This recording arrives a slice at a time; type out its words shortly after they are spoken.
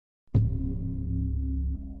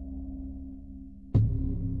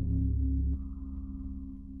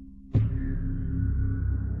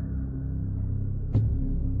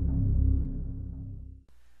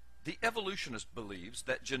evolutionist believes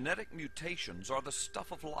that genetic mutations are the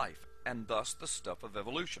stuff of life and thus the stuff of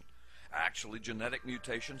evolution. Actually, genetic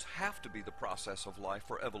mutations have to be the process of life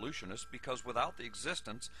for evolutionists because without the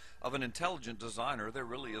existence of an intelligent designer, there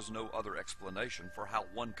really is no other explanation for how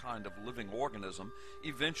one kind of living organism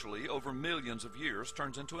eventually, over millions of years,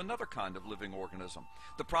 turns into another kind of living organism.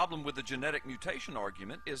 The problem with the genetic mutation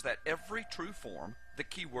argument is that every true form, the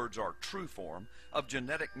key words are true form, of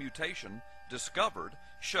genetic mutation discovered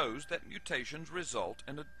shows that mutations result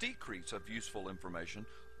in a decrease of useful information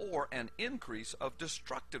or an increase of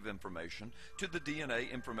destructive information to the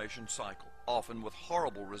DNA information cycle, often with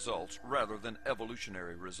horrible results rather than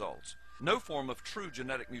evolutionary results. No form of true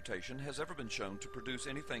genetic mutation has ever been shown to produce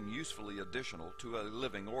anything usefully additional to a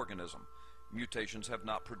living organism. Mutations have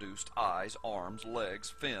not produced eyes, arms,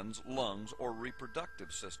 legs, fins, lungs, or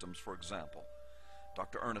reproductive systems, for example.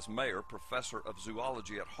 Dr. Ernest Mayr, professor of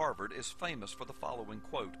zoology at Harvard, is famous for the following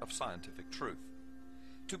quote of scientific truth.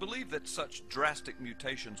 To believe that such drastic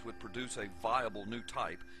mutations would produce a viable new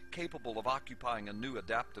type capable of occupying a new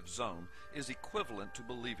adaptive zone is equivalent to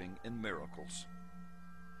believing in miracles.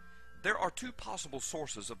 There are two possible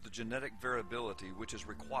sources of the genetic variability which is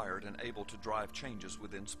required and able to drive changes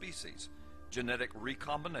within species: genetic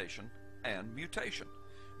recombination and mutation.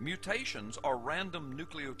 Mutations are random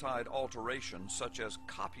nucleotide alterations such as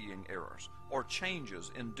copying errors or changes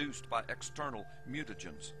induced by external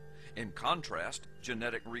mutagens. In contrast,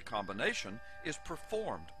 genetic recombination is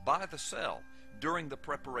performed by the cell during the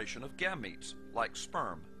preparation of gametes like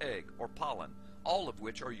sperm, egg, or pollen, all of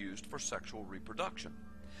which are used for sexual reproduction.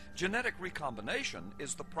 Genetic recombination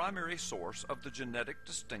is the primary source of the genetic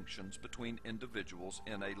distinctions between individuals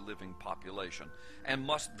in a living population and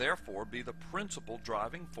must therefore be the principal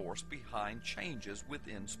driving force behind changes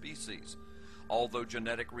within species. Although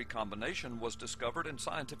genetic recombination was discovered and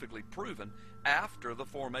scientifically proven after the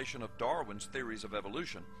formation of Darwin's theories of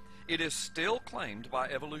evolution, it is still claimed by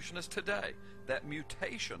evolutionists today that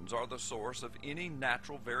mutations are the source of any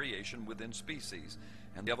natural variation within species,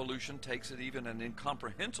 and evolution takes it even an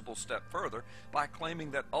incomprehensible step further by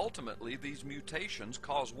claiming that ultimately these mutations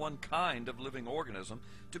cause one kind of living organism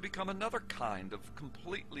to become another kind of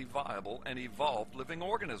completely viable and evolved living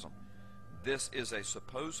organism. This is a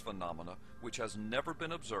supposed phenomena which has never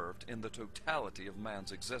been observed in the totality of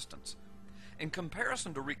man's existence. In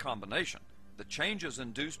comparison to recombination, the changes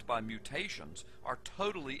induced by mutations are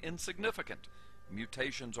totally insignificant.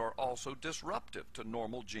 Mutations are also disruptive to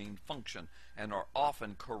normal gene function and are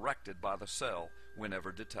often corrected by the cell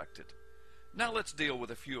whenever detected. Now let's deal with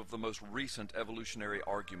a few of the most recent evolutionary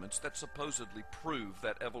arguments that supposedly prove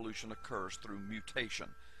that evolution occurs through mutation.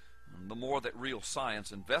 The more that real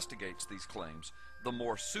science investigates these claims, the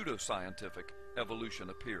more pseudoscientific evolution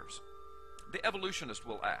appears. The evolutionist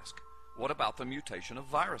will ask, what about the mutation of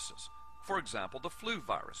viruses? For example, the flu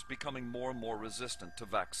virus becoming more and more resistant to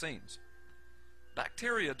vaccines.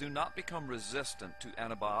 Bacteria do not become resistant to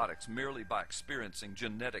antibiotics merely by experiencing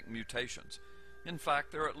genetic mutations. In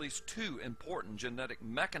fact, there are at least two important genetic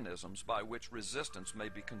mechanisms by which resistance may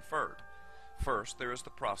be conferred. First, there is the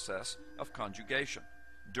process of conjugation,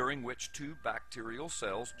 during which two bacterial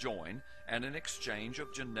cells join and an exchange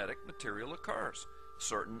of genetic material occurs.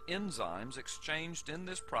 Certain enzymes exchanged in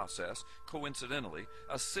this process coincidentally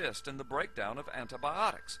assist in the breakdown of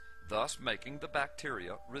antibiotics, thus making the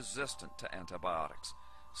bacteria resistant to antibiotics.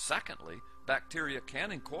 Secondly, bacteria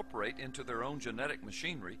can incorporate into their own genetic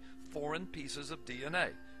machinery foreign pieces of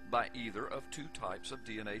DNA by either of two types of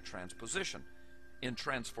DNA transposition. In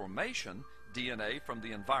transformation, DNA from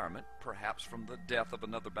the environment, perhaps from the death of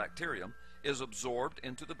another bacterium, is absorbed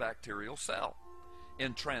into the bacterial cell.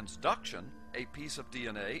 In transduction, a piece of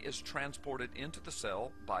DNA is transported into the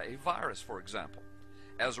cell by a virus, for example.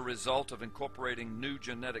 As a result of incorporating new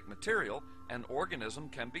genetic material, an organism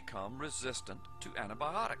can become resistant to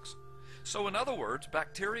antibiotics. So in other words,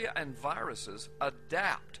 bacteria and viruses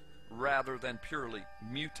adapt rather than purely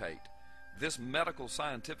mutate. This medical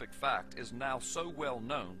scientific fact is now so well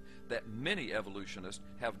known that many evolutionists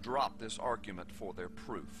have dropped this argument for their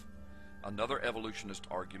proof. Another evolutionist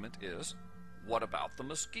argument is, what about the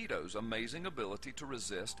mosquito's amazing ability to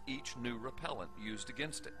resist each new repellent used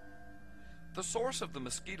against it? The source of the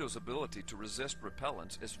mosquito's ability to resist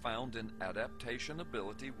repellents is found in adaptation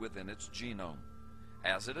ability within its genome.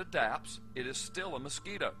 As it adapts, it is still a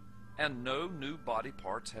mosquito, and no new body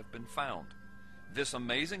parts have been found. This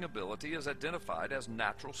amazing ability is identified as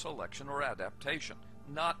natural selection or adaptation,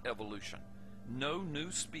 not evolution. No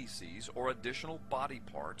new species or additional body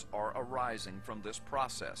parts are arising from this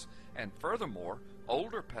process, and furthermore,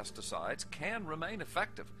 older pesticides can remain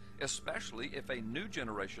effective, especially if a new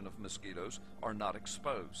generation of mosquitoes are not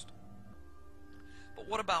exposed. But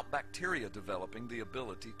what about bacteria developing the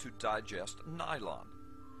ability to digest nylon?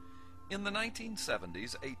 In the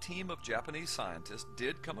 1970s, a team of Japanese scientists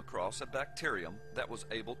did come across a bacterium that was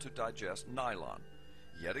able to digest nylon.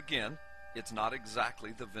 Yet again, it's not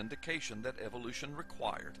exactly the vindication that evolution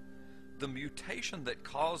required. The mutation that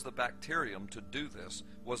caused the bacterium to do this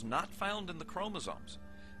was not found in the chromosomes,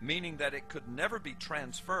 meaning that it could never be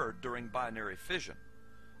transferred during binary fission.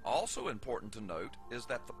 Also important to note is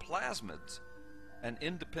that the plasmids, an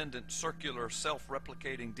independent circular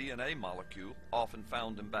self-replicating DNA molecule often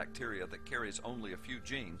found in bacteria that carries only a few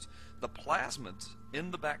genes, the plasmids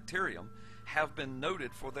in the bacterium have been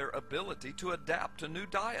noted for their ability to adapt to new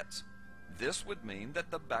diets. This would mean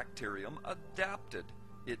that the bacterium adapted.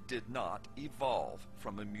 It did not evolve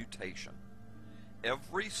from a mutation.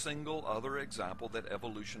 Every single other example that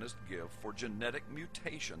evolutionists give for genetic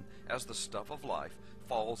mutation as the stuff of life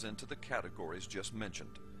falls into the categories just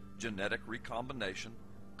mentioned: genetic recombination,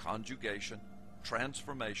 conjugation,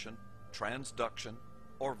 transformation, transduction,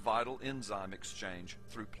 or vital enzyme exchange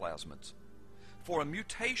through plasmids. For a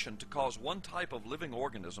mutation to cause one type of living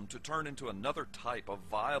organism to turn into another type of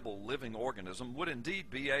viable living organism would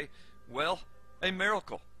indeed be a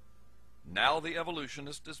miracle. Now the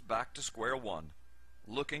evolutionist is back to square one,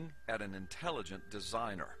 looking at an intelligent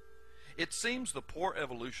designer. It seems the poor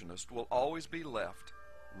evolutionist will always be left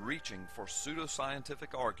reaching for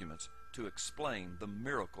pseudoscientific arguments to explain the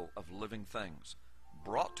miracle of living things,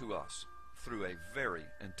 brought to us through a very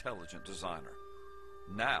intelligent designer.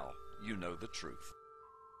 Now you know the truth.